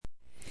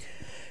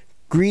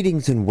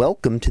Greetings and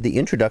welcome to the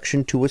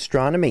Introduction to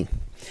Astronomy.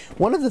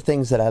 One of the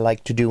things that I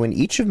like to do in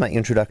each of my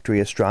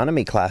introductory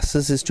astronomy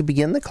classes is to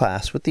begin the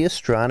class with the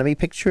astronomy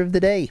picture of the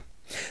day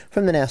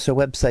from the NASA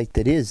website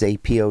that is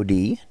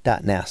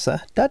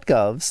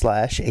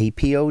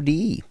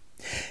apod.nasa.gov/apod.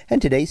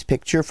 And today's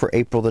picture for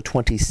April the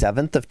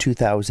 27th of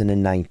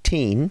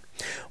 2019,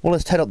 well,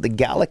 is titled The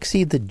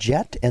Galaxy, the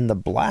Jet, and the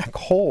Black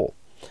Hole.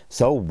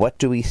 So what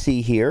do we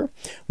see here?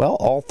 Well,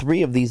 all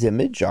three of these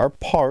images are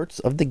parts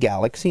of the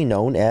galaxy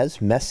known as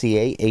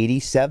Messier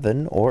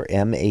 87 or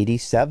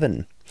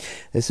M87.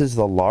 This is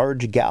the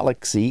large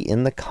galaxy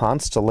in the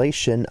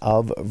constellation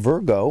of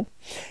Virgo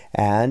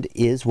and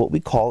is what we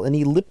call an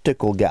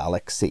elliptical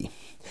galaxy.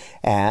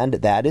 And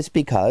that is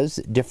because,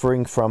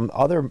 differing from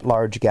other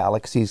large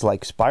galaxies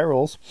like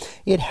spirals,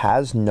 it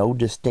has no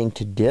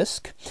distinct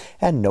disk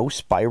and no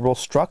spiral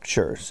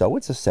structure, so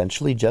it's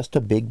essentially just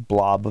a big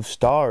blob of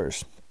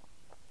stars.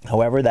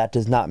 However, that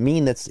does not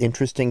mean that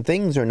interesting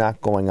things are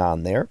not going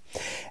on there.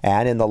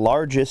 And in the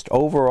largest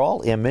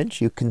overall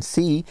image, you can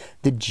see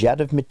the jet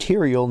of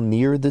material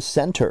near the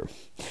center.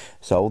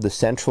 So the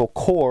central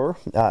core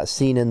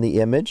seen in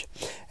the image,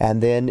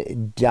 and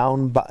then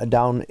down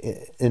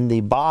in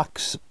the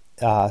box,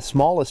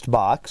 smallest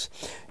box,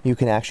 you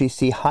can actually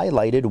see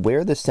highlighted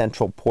where the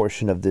central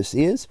portion of this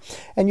is,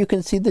 and you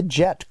can see the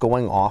jet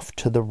going off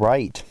to the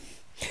right.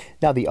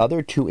 Now, the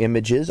other two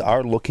images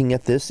are looking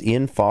at this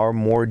in far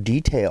more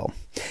detail.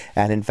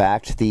 And in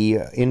fact,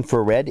 the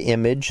infrared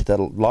image, the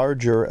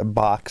larger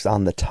box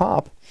on the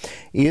top,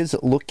 is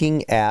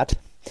looking at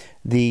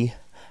the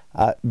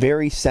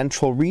very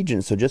central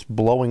region. So just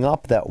blowing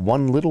up that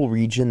one little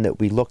region that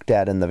we looked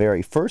at in the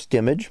very first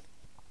image,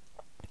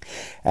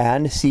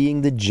 and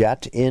seeing the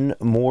jet in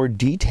more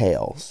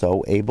detail.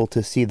 So able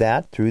to see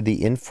that through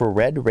the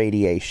infrared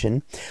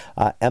radiation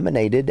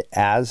emanated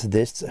as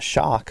this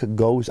shock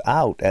goes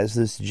out, as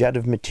this jet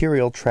of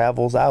material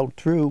travels out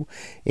through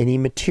any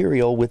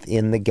material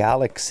within the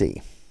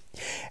galaxy.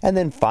 And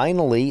then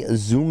finally,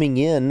 zooming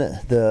in,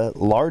 the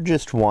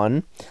largest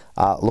one,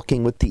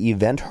 looking with the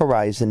Event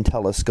Horizon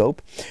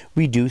Telescope,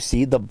 we do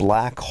see the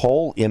black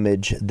hole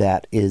image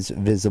that is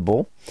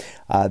visible.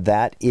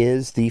 That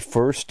is the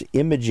first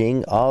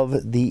imaging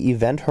of the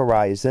event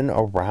horizon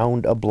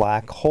around a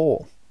black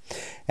hole.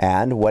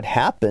 And what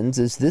happens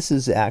is this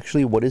is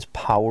actually what is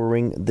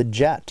powering the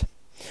jet.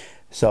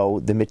 So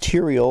the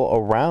material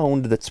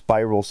around that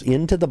spirals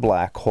into the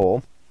black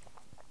hole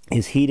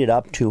is heated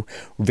up to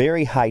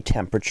very high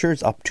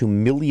temperatures, up to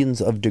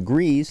millions of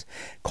degrees,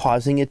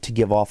 causing it to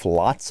give off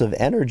lots of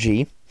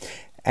energy,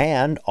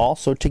 and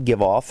also to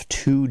give off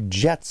two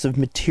jets of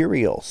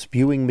material,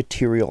 spewing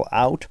material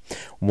out,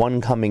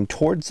 one coming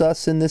towards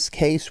us in this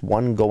case,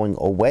 one going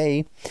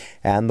away,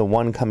 and the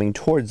one coming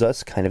towards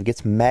us kind of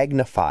gets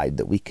magnified,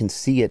 that we can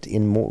see it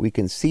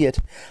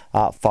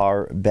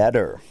far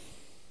better.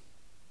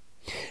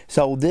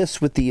 So this,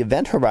 with the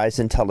Event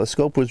Horizon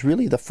Telescope, was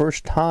really the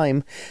first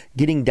time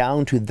getting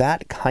down to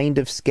that kind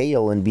of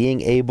scale and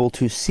being able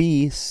to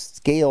see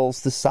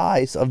scales the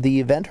size of the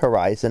event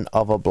horizon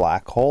of a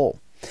black hole.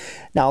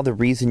 Now, the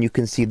reason you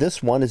can see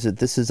this one is that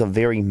this is a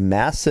very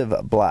massive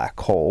black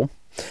hole,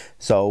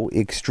 so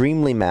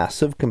extremely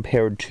massive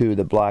compared to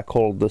the black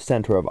hole at the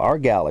center of our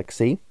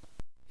galaxy.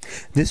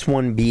 This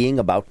one being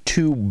about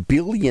 2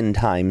 billion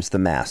times the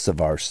mass of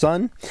our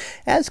Sun,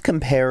 as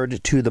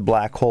compared to the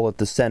black hole at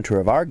the center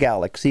of our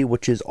galaxy,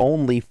 which is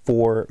only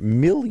 4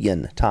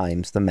 million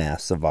times the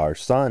mass of our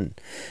Sun.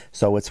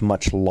 So it's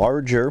much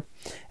larger,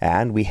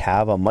 and we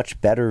have a much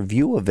better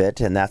view of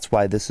it, and that's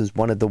why this is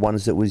one of the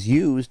ones that was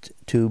used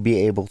to be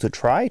able to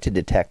try to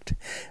detect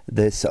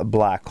this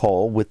black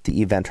hole with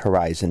the Event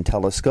Horizon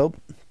Telescope.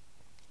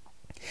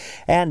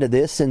 And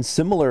this and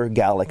similar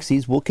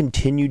galaxies will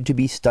continue to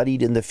be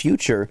studied in the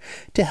future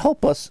to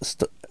help us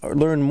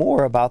learn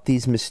more about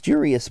these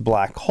mysterious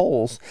black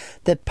holes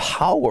that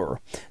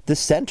power the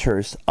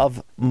centers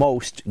of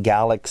most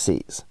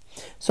galaxies.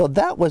 So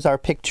that was our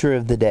picture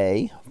of the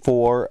day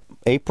for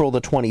April the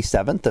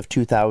 27th of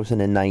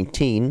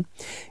 2019.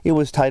 It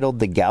was titled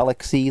The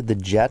Galaxy, the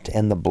Jet,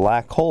 and the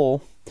Black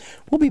Hole.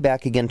 We'll be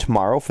back again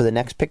tomorrow for the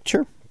next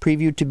picture,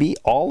 previewed to be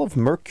all of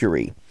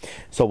Mercury.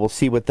 So we'll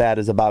see what that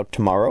is about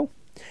tomorrow.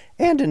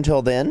 And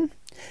until then,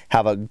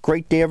 have a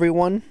great day,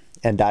 everyone,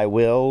 and I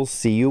will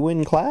see you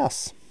in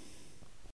class.